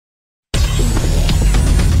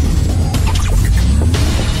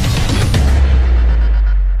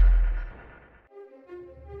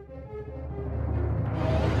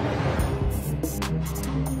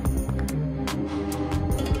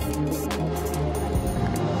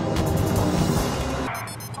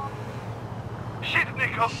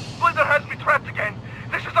Nico. Splinter has me trapped again.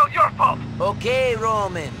 This is not your fault. Okay,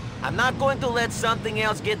 Roman. I'm not going to let something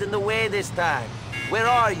else get in the way this time. Where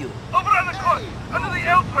are you? Over on the coast, under the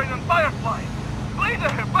L train on Firefly.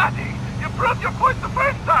 Splinter, buddy, you proved your point the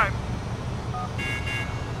first time.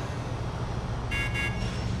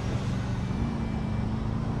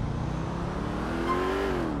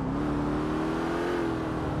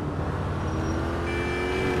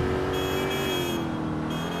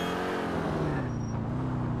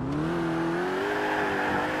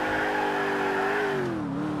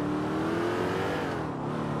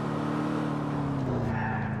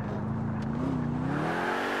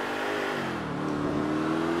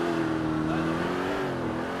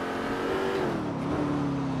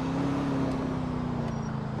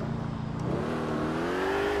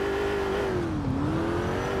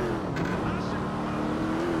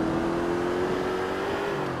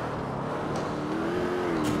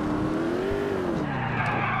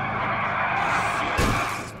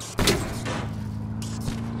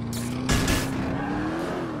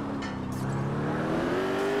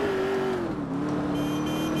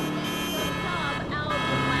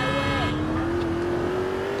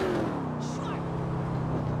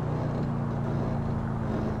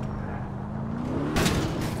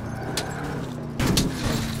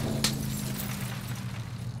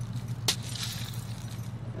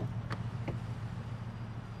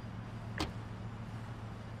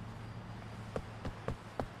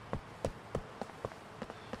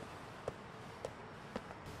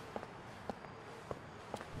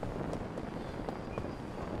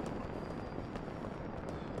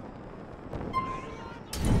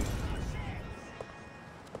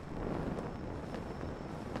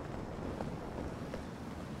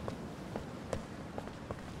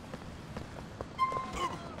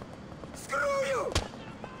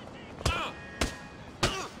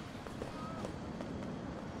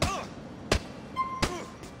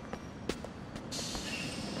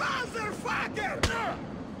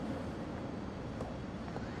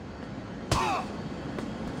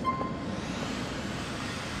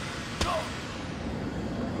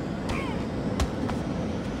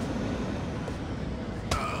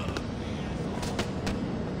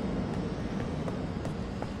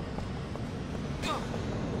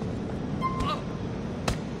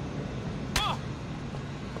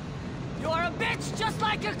 Bitch, just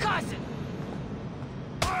like your cousin!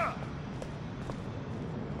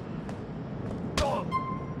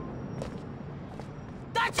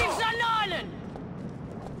 That is an island!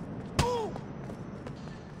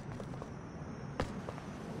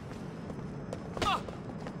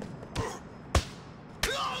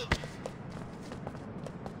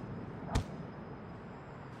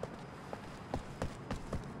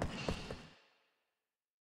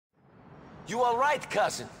 You all right,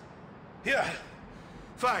 cousin? Yeah,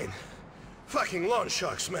 fine. Fucking loan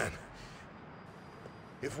sharks, man.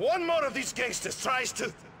 If one more of these gangsters tries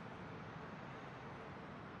to...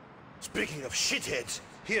 Speaking of shitheads,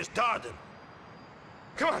 here's Darden.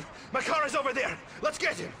 Come on, my car is over there. Let's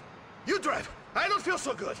get him. You drive. I don't feel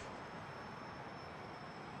so good.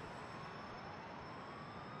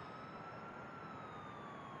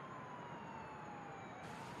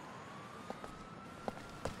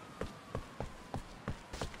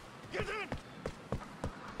 Get in!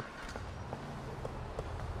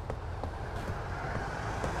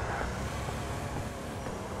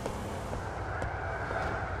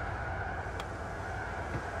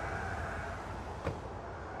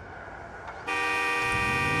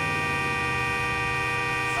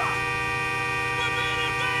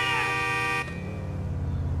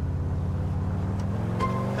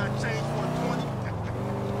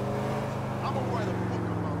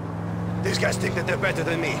 These guys think that they're better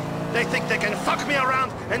than me. They think they can fuck me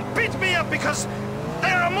around and beat me up because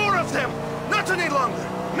there are more of them. Not any longer.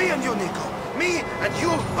 Me and you, Nico. Me and you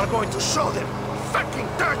are going to show them. Fucking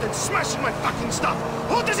dirt and smashing my fucking stuff.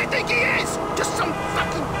 Who does he think he is? Just some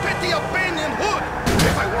fucking petty Albanian hood.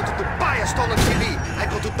 If I wanted to buy a stolen TV, I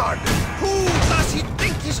go to Darden. Who does he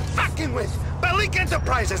think he's fucking with? Bellic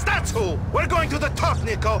Enterprises, that's who. We're going to the top,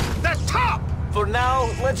 Nico. The top! For now,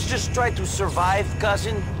 let's just try to survive,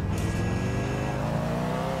 cousin.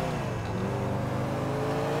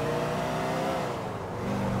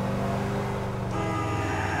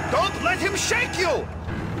 Don't let him shake you!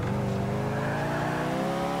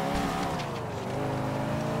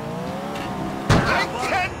 I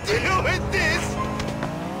can't deal with this!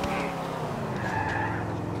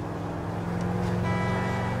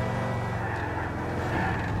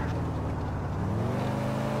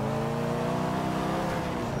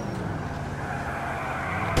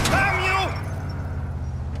 Damn you!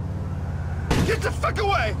 Get the fuck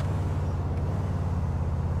away!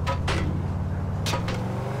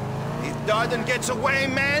 If Darden gets away,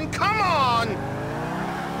 man, come on!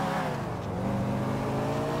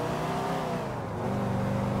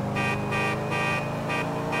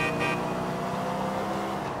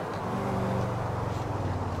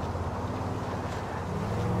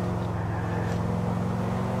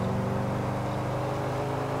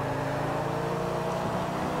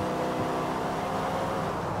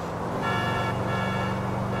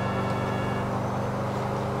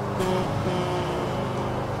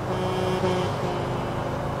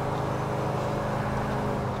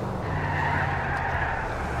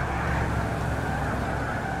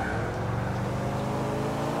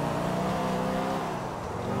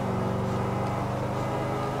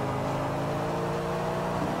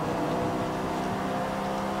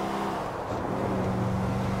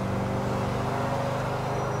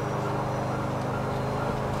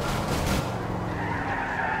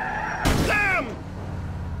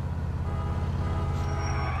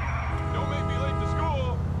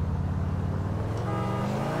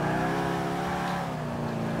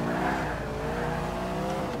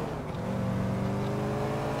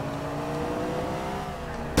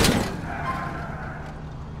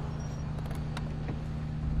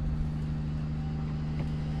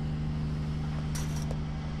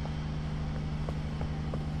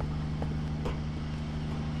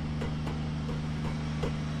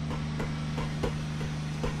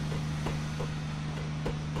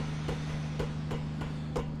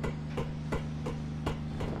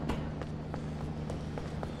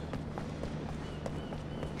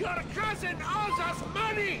 Your cousin owes us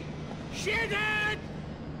money! Shithead!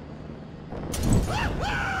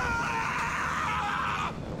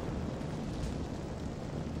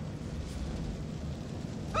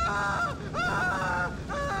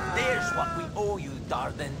 There's what we owe you,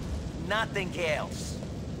 Darden. Nothing else.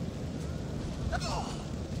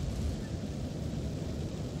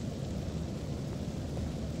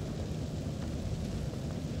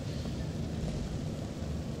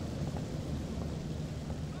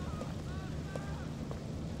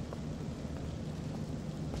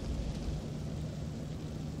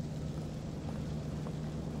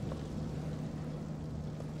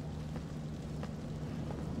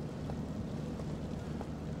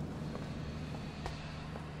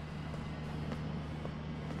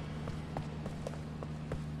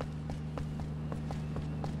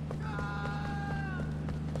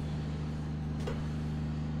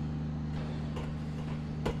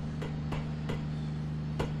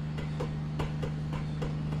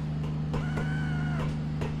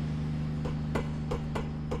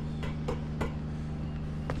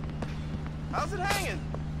 How's it hanging?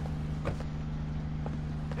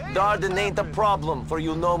 Darden ain't a problem for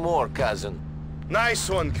you no more, cousin. Nice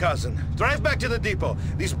one, cousin. Drive back to the depot.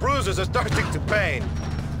 These bruises are starting to pain.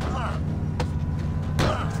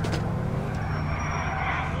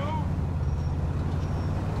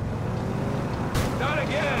 Not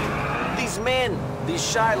again! These men, these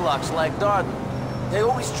Shylocks like Darden, they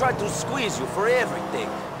always try to squeeze you for everything.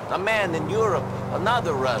 A man in Europe,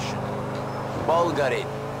 another Russian. Bulgarin.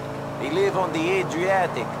 He lived on the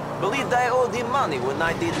Adriatic. Believed I owed him money when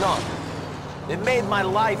I did not. It made my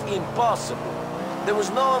life impossible. There was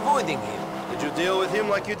no avoiding him. Did you deal with him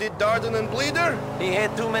like you did Darden and Bleeder? He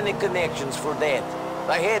had too many connections for that.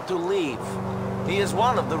 I had to leave. He is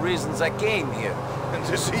one of the reasons I came here. And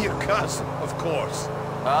to see your cousin, of course.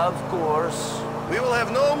 Of course. We will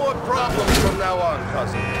have no more problems from now on,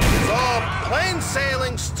 cousin. It's all plain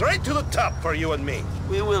sailing straight to the top for you and me.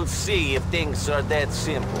 We will see if things are that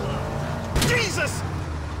simple. Jesus!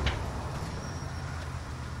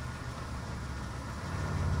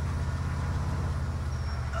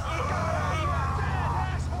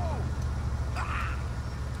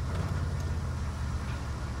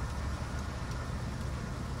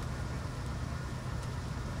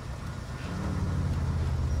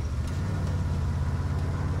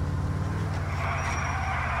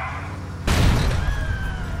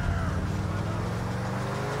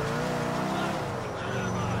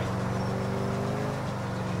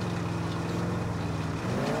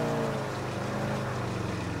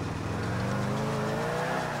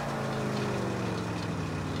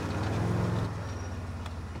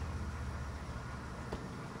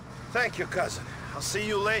 Thank you, cousin. I'll see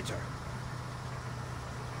you later.